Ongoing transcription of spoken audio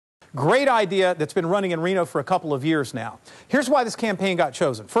Great idea that's been running in Reno for a couple of years now. Here's why this campaign got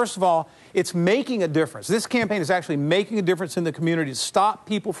chosen. First of all, it's making a difference. This campaign is actually making a difference in the community to stop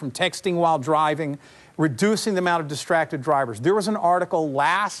people from texting while driving, reducing the amount of distracted drivers. There was an article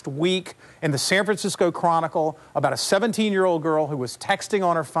last week in the San Francisco Chronicle about a 17-year-old girl who was texting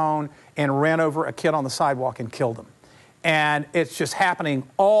on her phone and ran over a kid on the sidewalk and killed him. And it's just happening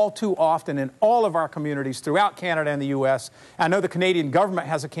all too often in all of our communities throughout Canada and the U.S. I know the Canadian government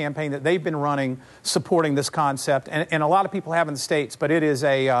has a campaign that they've been running supporting this concept, and a lot of people have in the States, but it's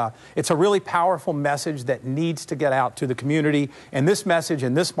a really powerful message that needs to get out to the community, and this message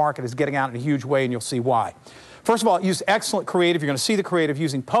in this market is getting out in a huge way, and you'll see why. First of all, it used excellent creative. You're going to see the creative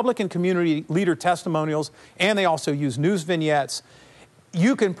using public and community leader testimonials, and they also use news vignettes.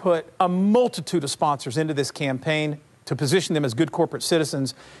 You can put a multitude of sponsors into this campaign to position them as good corporate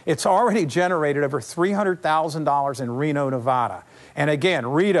citizens. It's already generated over $300,000 in Reno, Nevada. And again,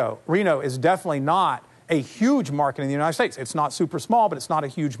 Reno is definitely not a huge market in the United States. It's not super small, but it's not a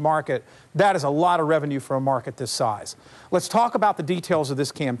huge market. That is a lot of revenue for a market this size. Let's talk about the details of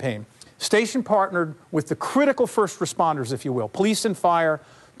this campaign. Station partnered with the critical first responders, if you will, police and fire,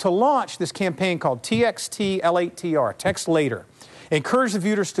 to launch this campaign called TXT L8TR, Text Later. Encourage the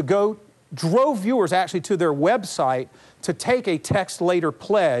viewers to drove viewers actually to their website to take a Text Later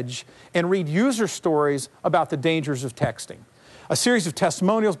pledge and read user stories about the dangers of texting. A series of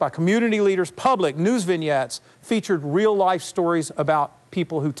testimonials by community leaders, public news vignettes featured real-life stories about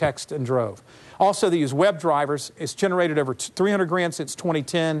people who text and drove. Also, they use web drivers. It's generated over $300,000 since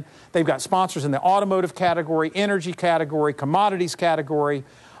 2010. They've got sponsors in the automotive category, energy category, commodities category,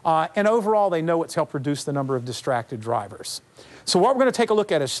 and overall, they know it's helped reduce the number of distracted drivers. So what we're going to take a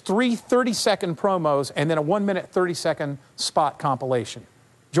look at is 3 30-second promos and then a 1-minute 30-second spot compilation.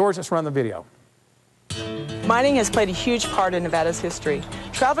 George, let's run the video. Mining has played a huge part in Nevada's history.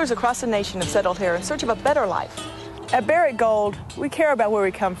 Travelers across the nation have settled here in search of a better life. At Barrick Gold, we care about where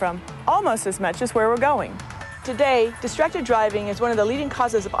we come from, almost as much as where we're going. Today, distracted driving is one of the leading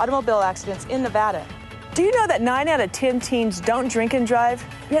causes of automobile accidents in Nevada. Do you know that 9 out of 10 teens don't drink and drive,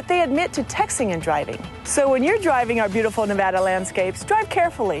 yet they admit to texting and driving? So when you're driving our beautiful Nevada landscapes, drive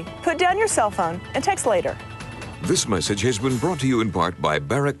carefully, put down your cell phone, and text later. This message has been brought to you in part by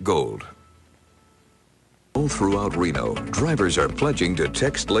Barrick Gold. All throughout Reno, drivers are pledging to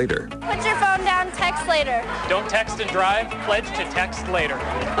text later. Put your phone down, text later. Don't text and drive, pledge to text later.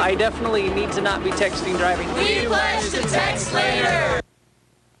 I definitely need to not be texting driving. We pledge to text later.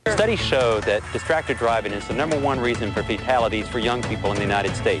 Studies show that distracted driving is the #1 reason for fatalities for young people in the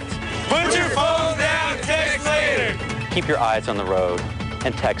United States. Put your phone down, text later. Keep your eyes on the road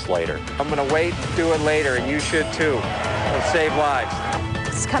and text later. I'm going to wait, do it later, and you should too. It'll save lives.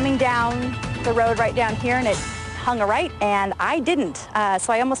 It's coming down the road right down here, and it hung a right, and I didn't.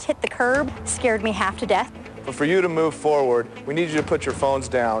 So I almost hit the curb, scared me half to death. But for you to move forward, we need you to put your phones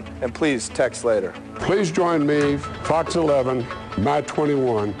down and please text later. Please join me, Fox 11, My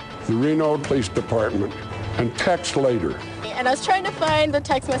 21, the Reno Police Department, and text later. And I was trying to find the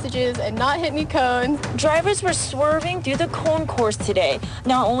text messages and not hit any cones. Drivers were swerving through the cone course today.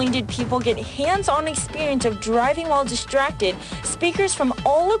 Not only did people get hands-on experience of driving while distracted, speakers from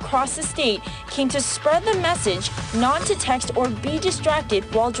all across the state came to spread the message not to text or be distracted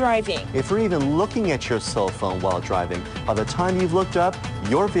while driving. If you're even looking at your cell phone while driving, by the time you've looked up,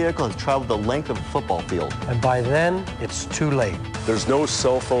 your vehicle has traveled the length of a football field. And by then, it's too late. There's no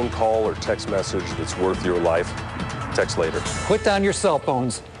cell phone call or text message that's worth your life. Text later. Put down your cell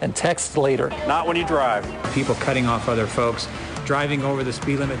phones and text later. Not when you drive. People cutting off other folks, driving over the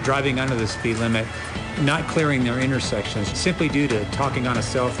speed limit, driving under the speed limit, not clearing their intersections simply due to talking on a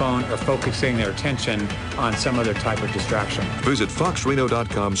cell phone or focusing their attention on some other type of distraction. Visit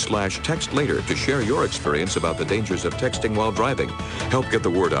foxreno.com/text later to share your experience about the dangers of texting while driving. Help get the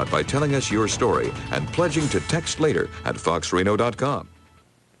word out by telling us your story and pledging to text later at foxreno.com.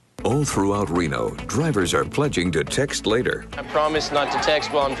 All throughout Reno, drivers are pledging to text later. I promise not to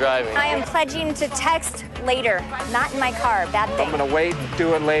text while I'm driving. I am pledging to text later, not in my car. Bad thing. I'm going to wait,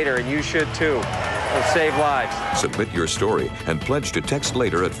 do it later, and you should too. It'll save lives. Submit your story and pledge to text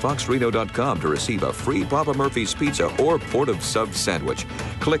later at foxreno.com to receive a free Papa Murphy's Pizza or Port of Sub sandwich.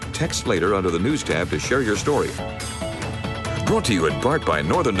 Click Text Later under the News tab to share your story. Brought to you in part by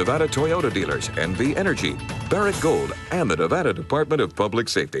Northern Nevada Toyota dealers, NV Energy, Barrick Gold, and the Nevada Department of Public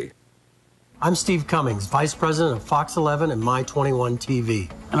Safety. I'm Steve Cummings, Vice President of Fox 11 and My 21 TV.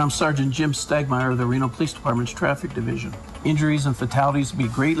 And I'm Sergeant Jim Stegmeyer of the Reno Police Department's Traffic Division. Injuries and fatalities will be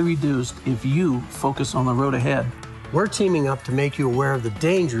greatly reduced if you focus on the road ahead. We're teaming up to make you aware of the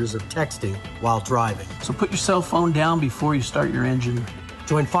dangers of texting while driving. So put your cell phone down before you start your engine.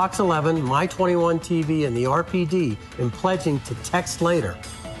 Join Fox 11, My 21 TV, and the RPD in pledging to text later.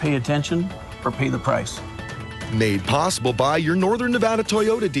 Pay attention or pay the price. Made possible by your Northern Nevada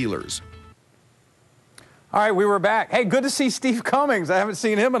Toyota dealers. All right, we were back. Hey, good to see Steve Cummings. I haven't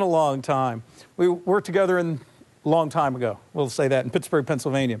seen him in a long time. We worked together a long time ago. We'll say that, in Pittsburgh,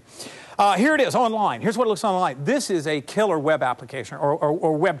 Pennsylvania. Here it is online. Here's what it looks online. This is a killer web application,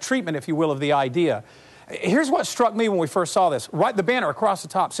 or web treatment, if you will, of the idea. Here's what struck me when we first saw this. Right, the banner across the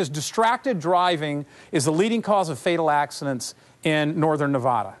top says, distracted driving is the leading cause of fatal accidents in Northern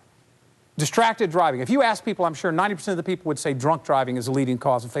Nevada. Distracted driving. If you ask people, I'm sure 90% of the people would say drunk driving is the leading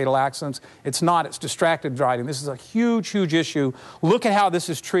cause of fatal accidents. It's not. It's distracted driving. This is a huge, huge issue. Look at how this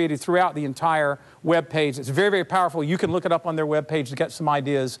is treated throughout the entire web page. It's very, very powerful. You can look it up on their web page to get some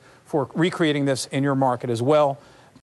ideas for recreating this in your market as well.